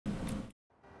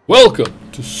Welcome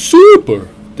to Super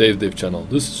Dave channel.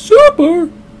 This is Super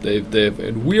Dave,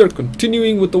 and we are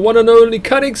continuing with the one and only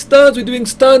Cunning Stunts. We're doing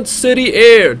Stunt City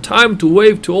Air. Time to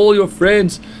wave to all your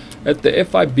friends at the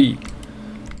FIB.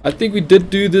 I think we did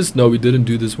do this. No, we didn't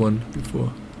do this one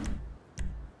before.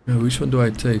 Now, which one do I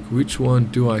take? Which one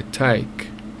do I take?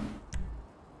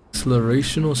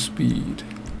 Acceleration or speed?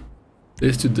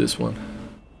 Let's do this one.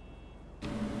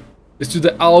 Let's do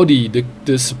the Audi,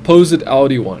 the supposed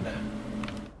Audi one.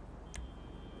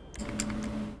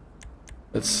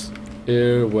 That's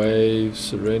air, wave,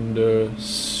 surrender,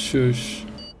 shush,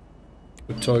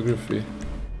 photography.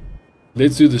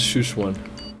 Let's do the shush one.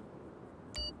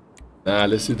 Nah,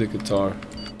 let's do the guitar.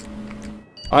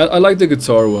 I like the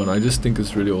guitar one. I just think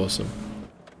it's really awesome.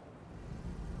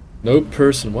 No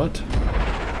person, what?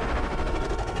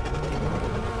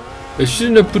 They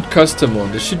shouldn't have put custom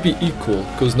on. They should be equal,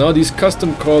 because now these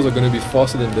custom cars are going to be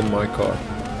faster than my car.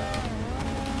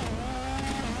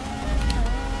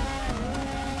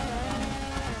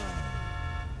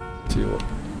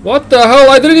 What the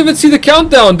hell? I didn't even see the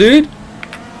countdown, dude.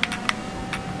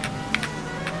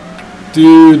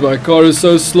 Dude, my car is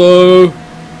so slow.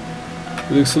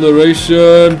 The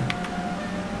acceleration.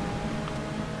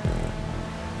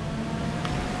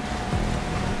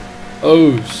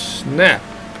 Oh, snap.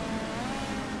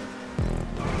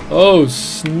 Oh,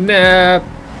 snap.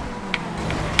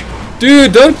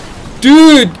 Dude,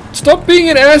 Dude, stop being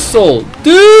an asshole.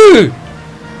 Dude!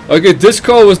 Okay, this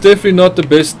car was definitely not the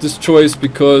best choice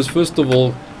because, first of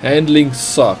all, handling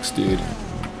sucks, dude.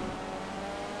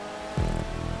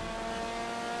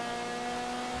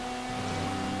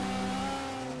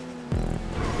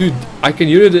 Dude, I can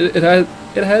hear it. It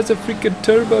has a freaking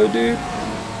turbo, dude.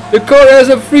 The car has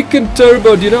a freaking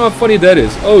turbo. Do you know how funny that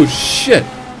is? Oh shit!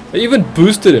 I even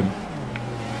boosted him.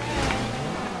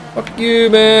 Fuck you,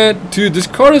 man. Dude, this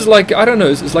car is like, I don't know.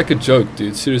 It's like a joke,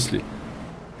 dude. Seriously.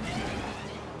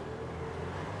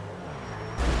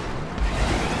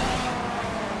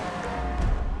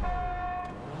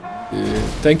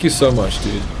 Thank you so much,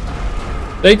 dude.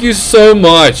 Thank you so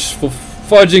much for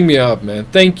fudging me up, man.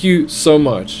 Thank you so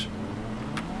much.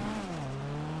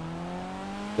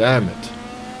 Damn it.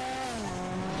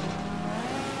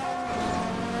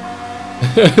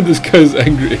 This guy's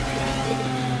angry.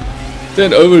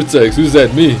 10 overtakes. Who's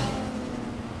that? Me?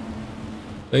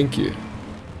 Thank you.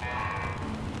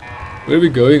 Where are we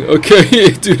going?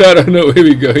 Okay, dude, I don't know where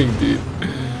we're going, dude.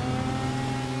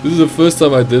 This is the first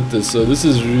time I did this, so this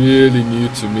is really new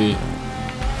to me.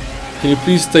 Can you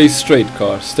please stay straight,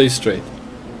 car? Stay straight.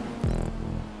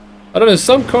 I don't know,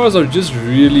 some cars are just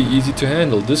really easy to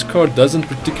handle. This car doesn't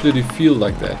particularly feel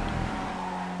like that.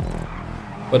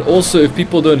 But also, if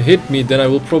people don't hit me, then I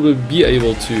will probably be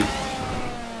able to.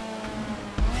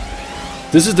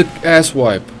 This is the ass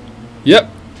wipe.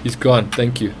 Yep, he's gone,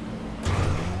 thank you.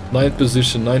 9th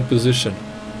position, 9th position.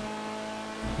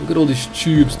 Look at all these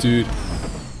tubes, dude.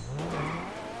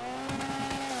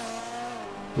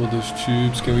 All those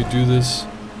tubes, can we do this?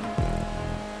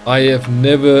 I have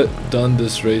never done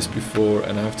this race before,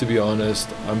 and I have to be honest,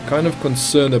 I'm kind of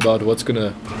concerned about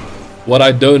what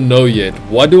I don't know yet.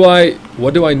 What do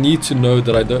I need to know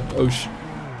that I don't? Oh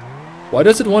why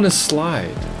does it want to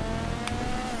slide?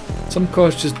 Some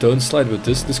cars just don't slide, but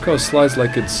this car slides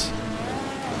like it's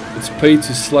paid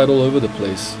to slide all over the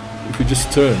place. If you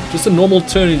just turn, just a normal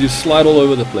turn, and you slide all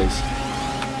over the place,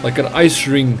 like an ice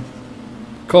ring.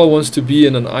 Car wants to be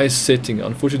in an ice setting.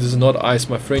 Unfortunately, this is not ice,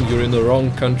 my friend. You're in the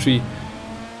wrong country.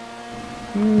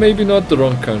 Maybe not the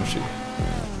wrong country,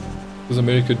 because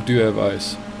America do have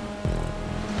ice.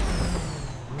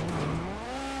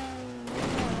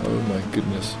 Oh my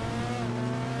goodness.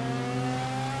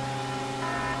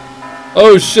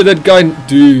 Oh shit, that guy,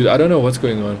 dude, I don't know what's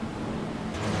going on.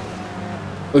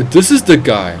 Oh, this is the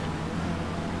guy.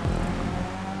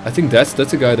 I think that's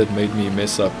the guy that made me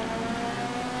mess up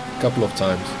couple of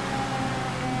times.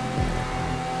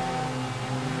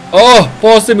 Oh,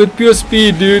 passed him with pure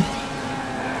speed, dude.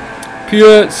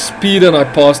 Pure speed, and I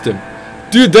passed him.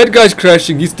 Dude, that guy's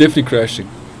crashing. He's definitely crashing.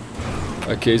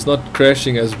 Okay, he's not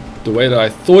crashing as the way that I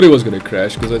thought he was gonna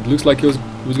crash, because it looks like he was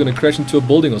gonna crash into a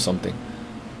building or something.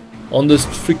 On this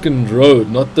freaking road,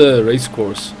 not the race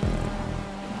course.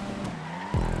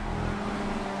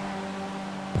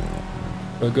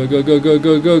 Go, go, go, go, go,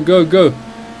 go, go, go, go.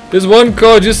 There's one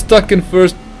car just stuck in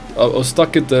first, or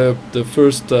stuck at the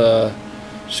first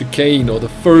chicane, or the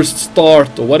first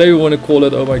start, or whatever you want to call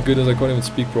it. Oh my goodness, I can't even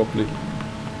speak properly.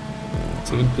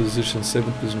 7th position,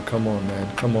 7th position. Come on,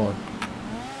 man. Come on.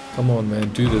 Come on,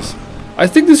 man. Do this. I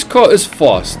think this car is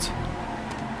fast.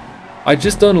 I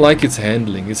just don't like its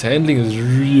handling. Its handling is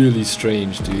really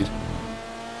strange, dude.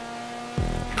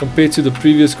 Compared to the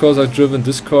previous cars I've driven,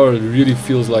 this car really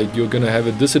feels like you're gonna have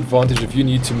a disadvantage if you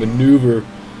need to maneuver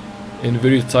in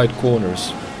very tight corners.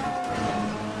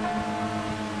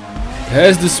 It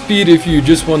has the speed if you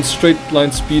just want straight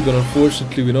line speed, but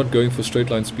unfortunately we're not going for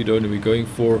straight line speed only, we're going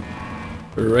for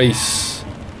a race.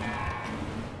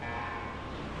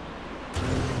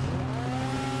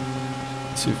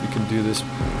 Let's see if we can do this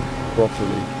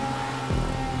properly.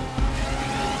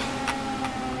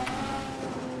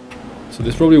 So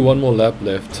there's probably one more lap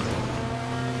left.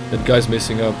 That guy's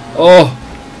messing up. Oh!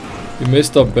 He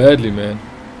messed up badly, man.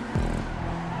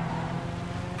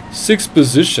 6th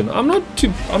position. I'm not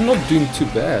doing too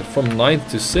bad. From 9th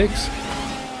to 6th.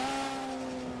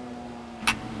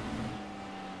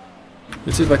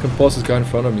 Let's see if I can pass this guy in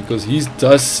front of me, because he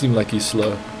does seem like he's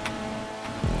slow.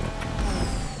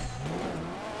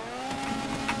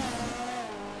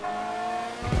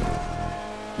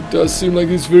 He does seem like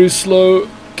he's very slow.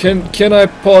 Can I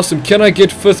pass him? Can I get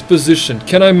 5th position?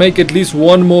 Can I make at least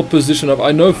one more position up?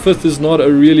 I know 5th is not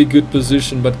a really good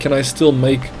position, but can I still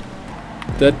make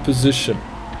that position?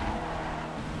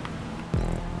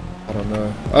 I don't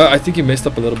know. I think he messed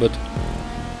up a little bit.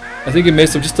 I think he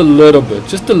messed up just a little bit.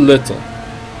 Just a little.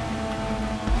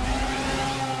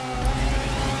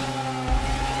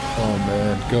 Oh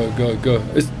man. Go.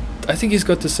 I think he's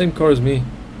got the same car as me.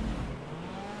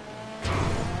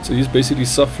 So he's basically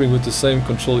suffering with the same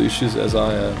control issues as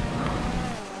I am.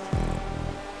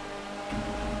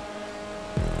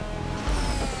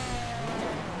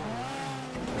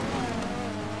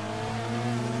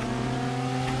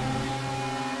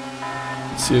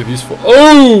 Let's see if he's for—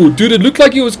 oh! Dude, it looked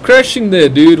like he was crashing there,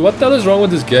 dude. What the hell is wrong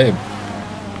with this game?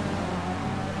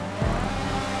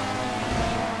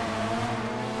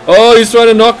 Oh, he's trying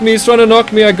to knock me. He's trying to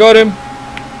knock me. I got him.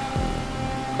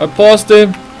 I passed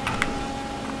him.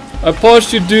 I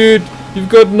passed you, dude. You've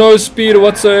got no speed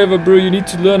whatsoever, bro. You need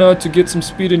to learn how to get some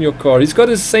speed in your car. He's got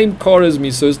the same car as me,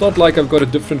 so it's not like I've got a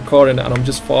different car and I'm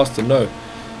just faster. No.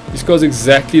 His car's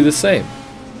exactly the same.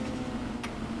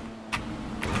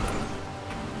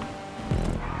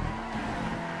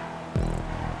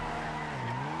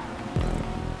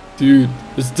 Dude,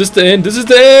 is this the end? This is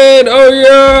the end! Oh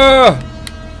yeah!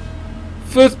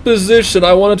 5th position.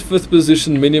 I wanted 5th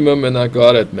position minimum and I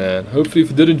got it, man. Hopefully if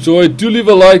you did enjoy, do leave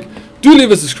a like, do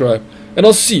leave a subscribe, and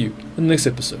I'll see you in the next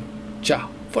episode. Ciao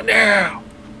for now.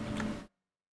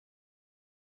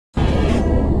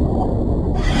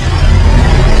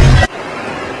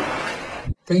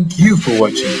 Thank you for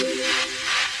watching.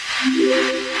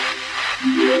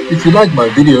 If you like my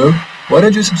video, why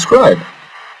don't you subscribe?